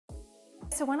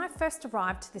So when I first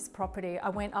arrived to this property, I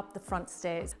went up the front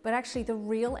stairs, but actually the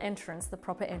real entrance, the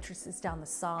proper entrance, is down the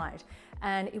side.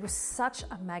 And it was such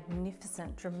a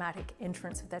magnificent, dramatic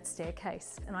entrance with that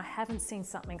staircase. And I haven't seen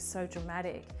something so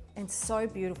dramatic and so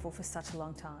beautiful for such a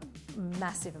long time.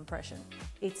 Massive impression.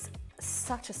 It's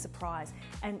such a surprise,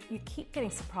 and you keep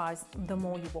getting surprised the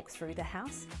more you walk through the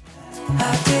house.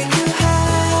 I'll take you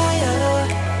higher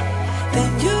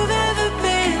than you've ever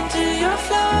been till you're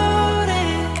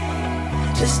floating,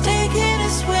 just taking a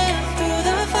swim through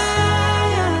the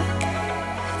fire.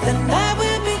 The night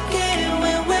will begin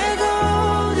when we're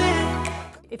golden.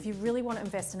 If you really want to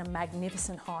invest in a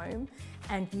magnificent home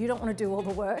and you don't want to do all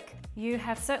the work, you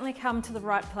have certainly come to the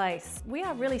right place. We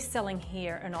are really selling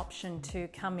here an option to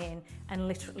come in and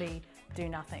literally do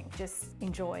nothing, just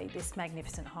enjoy this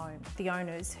magnificent home. The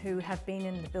owners, who have been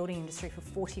in the building industry for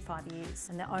 45 years,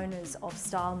 and the owners of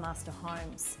Style Master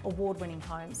Homes, award-winning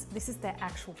homes, this is their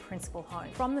actual principal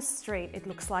home. From the street, it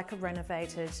looks like a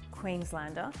renovated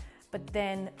Queenslander, but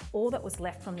then all that was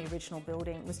left from the original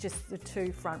building was just the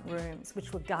 2 front rooms,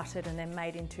 which were gutted and then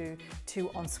made into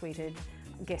 2 ensuited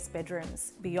guest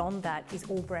bedrooms. Beyond that is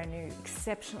all brand new,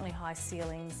 exceptionally high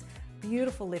ceilings,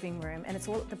 beautiful living room, and it's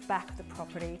all at the back of the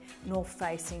property, north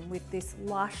facing, with this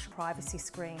lush privacy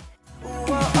screen.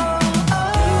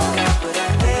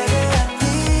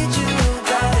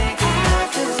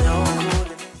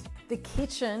 The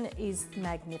kitchen is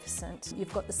magnificent.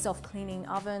 You've got the self-cleaning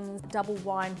oven, double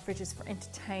wine fridges for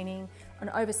entertaining, an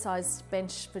oversized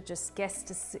bench for just guests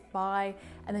to sit by,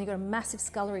 and then you've got a massive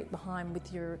scullery behind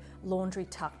with your laundry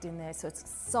tucked in there. So it's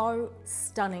so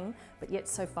stunning, but yet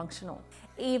so functional.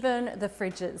 Even the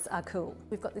fridges are cool.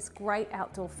 We've got this great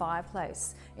outdoor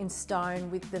fireplace in stone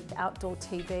with the outdoor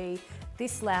TV.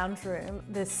 This lounge room,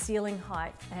 the ceiling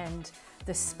height and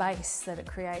the space that it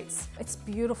creates. It's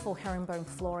beautiful herringbone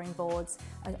flooring boards,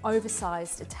 an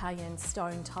oversized Italian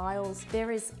stone tiles.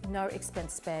 There is no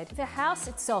expense spared. The house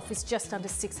itself is just under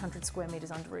 600 square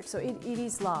meters under roof, so it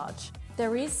is large.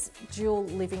 There is dual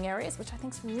living areas, which I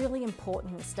think is really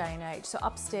important in this day and age. So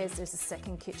upstairs there's a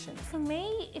second kitchen. For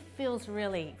me, it feels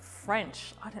really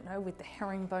French. I don't know, with the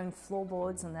herringbone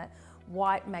floorboards and that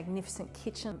white, magnificent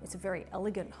kitchen. It's a very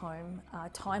elegant home,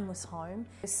 timeless home.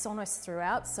 There's Sonos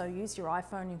throughout, so use your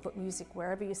iPhone and put music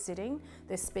wherever you're sitting.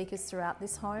 There's speakers throughout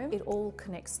this home. It all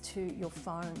connects to your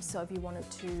phone, so if you wanted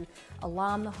to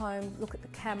alarm the home, look at the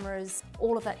cameras,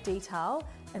 all of that detail,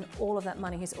 and all of that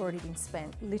money has already been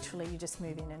spent. Literally, you just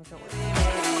move in and enjoy.